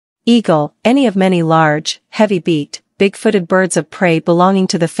Eagle, any of many large, heavy-beaked, big-footed birds of prey belonging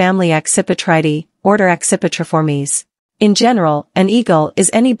to the family Accipitridae, order Accipitriformes. In general, an eagle is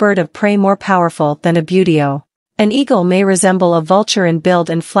any bird of prey more powerful than a buteo. An eagle may resemble a vulture in build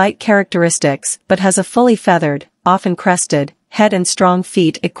and flight characteristics but has a fully feathered, often crested, head and strong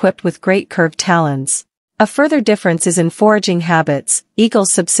feet equipped with great curved talons. A further difference is in foraging habits.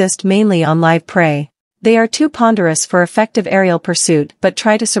 Eagles subsist mainly on live prey. They are too ponderous for effective aerial pursuit but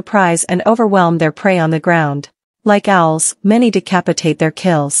try to surprise and overwhelm their prey on the ground. Like owls, many decapitate their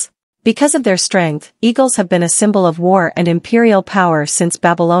kills. Because of their strength, eagles have been a symbol of war and imperial power since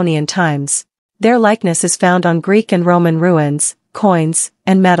Babylonian times. Their likeness is found on Greek and Roman ruins, coins,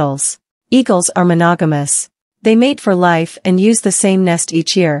 and medals. Eagles are monogamous. They mate for life and use the same nest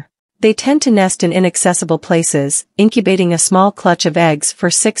each year. They tend to nest in inaccessible places, incubating a small clutch of eggs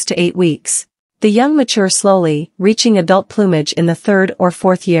for 6 to 8 weeks. The young mature slowly, reaching adult plumage in the 3rd or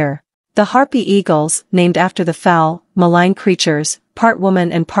 4th year. The harpy eagles, named after the foul, malign creatures, part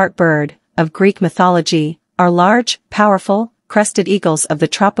woman and part bird, of Greek mythology, are large, powerful, crested eagles of the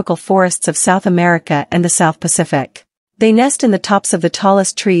tropical forests of South America and the South Pacific. They nest in the tops of the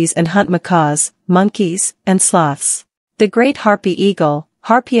tallest trees and hunt macaws, monkeys, and sloths. The great harpy eagle,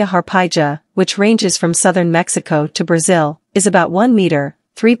 Harpia harpygia, which ranges from southern Mexico to Brazil, is about 1 meter,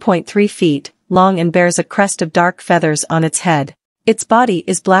 3.3 feet, long and bears a crest of dark feathers on its head. Its body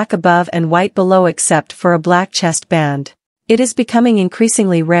is black above and white below except for a black chest band. It is becoming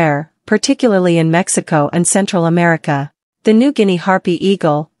increasingly rare, particularly in Mexico and Central America. The New Guinea harpy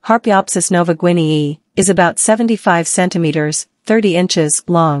eagle, Harpiopsis novaguineae, is about 75 centimeters, 30 inches,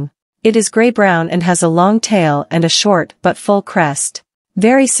 long. It is gray-brown and has a long tail and a short but full crest.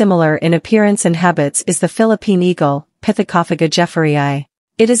 Very similar in appearance and habits is the Philippine eagle, Pithecophaga jefferii.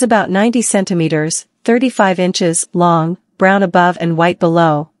 It is about 90 centimeters, 35 inches, long, brown above and white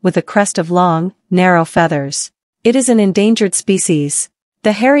below, with a crest of long, narrow feathers. It is an endangered species.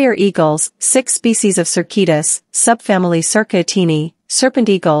 The harrier eagles, 6 species of Cercidas, subfamily Cercatini, serpent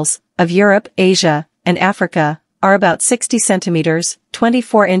eagles, of Europe, Asia, and Africa, are about 60 centimeters,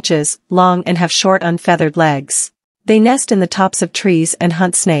 24 inches, long and have short unfeathered legs. They nest in the tops of trees and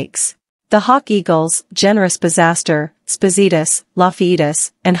hunt snakes. The hawk eagles, genera Spizaster, Spizitis,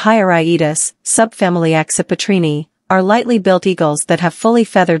 Lophiitis, and Hieraitis, subfamily Accipitrini, are lightly built eagles that have fully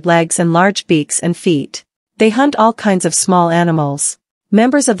feathered legs and large beaks and feet. They hunt all kinds of small animals.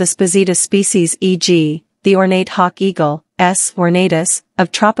 Members of the Spizitis species, e.g., the ornate hawk eagle, S. ornatus,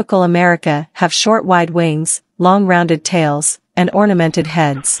 of tropical America, have short wide wings, long rounded tails, and ornamented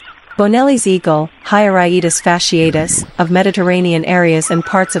heads. Bonelli's eagle, Hieraitis fasciatus, of Mediterranean areas and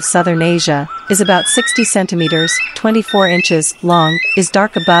parts of southern Asia, is about 60 centimeters, 24 inches, long, is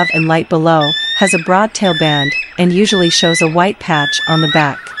dark above and light below, has a broad tail band, and usually shows a white patch on the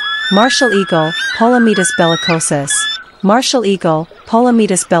back. Martial eagle, Polometus bellicosus. Martial eagle,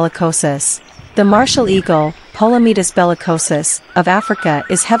 Polometus bellicosus. The martial eagle, Polometus bellicosus, of Africa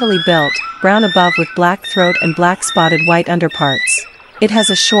is heavily built, brown above with black throat and black spotted white underparts. It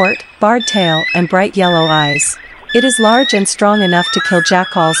has a short, barred tail and bright yellow eyes. It is large and strong enough to kill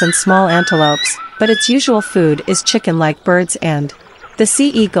jackals and small antelopes, but its usual food is chicken-like birds and the sea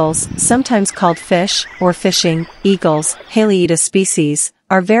eagles, sometimes called fish or fishing eagles, Haliaetus species,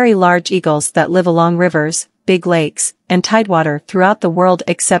 are very large eagles that live along rivers, big lakes, and tidewater throughout the world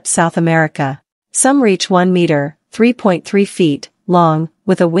except South America. Some reach 1 meter, 3.3 feet, long,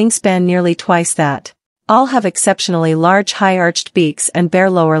 with a wingspan nearly twice that. All have exceptionally large high-arched beaks and bare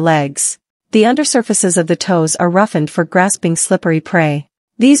lower legs. The undersurfaces of the toes are roughened for grasping slippery prey.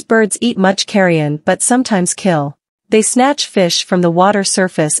 These birds eat much carrion but sometimes kill. They snatch fish from the water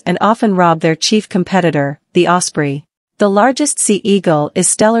surface and often rob their chief competitor, the osprey. The largest sea eagle is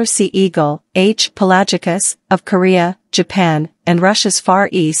Stellar sea eagle, H. pelagicus, of Korea, Japan, and Russia's Far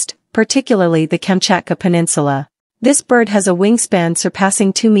East, particularly the Kamchatka Peninsula. This bird has a wingspan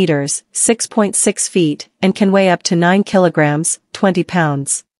surpassing 2 meters, 6.6 feet, and can weigh up to 9 kilograms, 20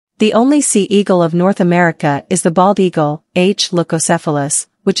 pounds. The only sea eagle of North America is the bald eagle, H. leucocephalus,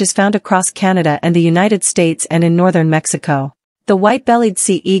 which is found across Canada and the United States and in northern Mexico. The white-bellied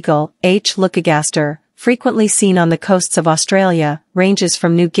sea eagle, H. leucogaster, frequently seen on the coasts of Australia, ranges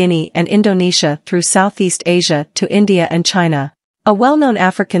from New Guinea and Indonesia through Southeast Asia to India and China. A well-known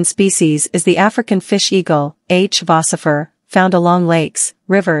African species is the African fish eagle, H. vocifer, found along lakes,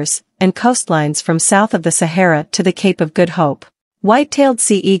 rivers, and coastlines from south of the Sahara to the Cape of Good Hope. White-tailed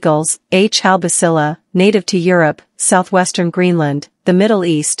sea eagles, H. albicilla, native to Europe, southwestern Greenland, the Middle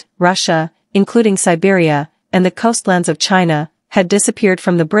East, Russia, including Siberia, and the coastlands of China, had disappeared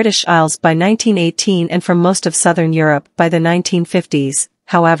from the British Isles by 1918 and from most of southern Europe by the 1950s.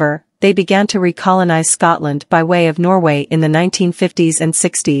 however, they began to recolonize Scotland by way of Norway in the 1950s and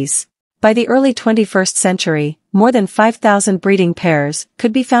 60s. By the early 21st century, more than 5,000 breeding pairs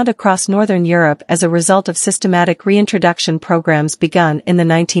could be found across northern Europe as a result of systematic reintroduction programs begun in the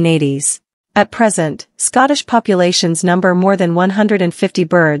 1980s. At present, Scottish populations number more than 150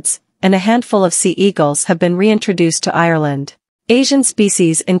 birds, and a handful of sea eagles have been reintroduced to Ireland. Asian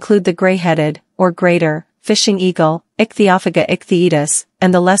species include the grey-headed, or greater, fishing eagle, Ichthyophaga ichthyoides,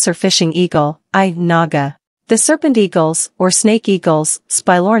 and the lesser fishing eagle, I. naga. The serpent eagles, or snake eagles,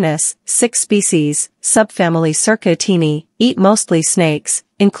 Spilornis, 6 species, subfamily Cercoetini, eat mostly snakes,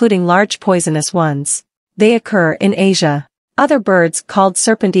 including large poisonous ones. They occur in Asia. Other birds called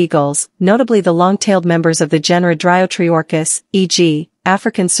serpent eagles, notably the long-tailed members of the genera Dryotriorchis, e.g.,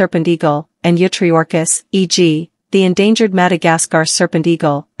 African serpent eagle, and Eutriorchis, e.g., the endangered Madagascar serpent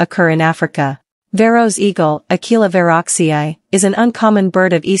eagle, occur in Africa. Varro's eagle, Aquila varroxii, is an uncommon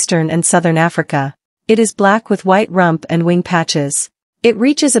bird of eastern and southern Africa. It is black with white rump and wing patches. It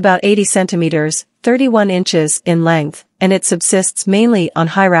reaches about 80 centimeters, 31 inches in length, and it subsists mainly on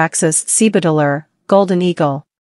Hyraxis cebodolur, golden eagle.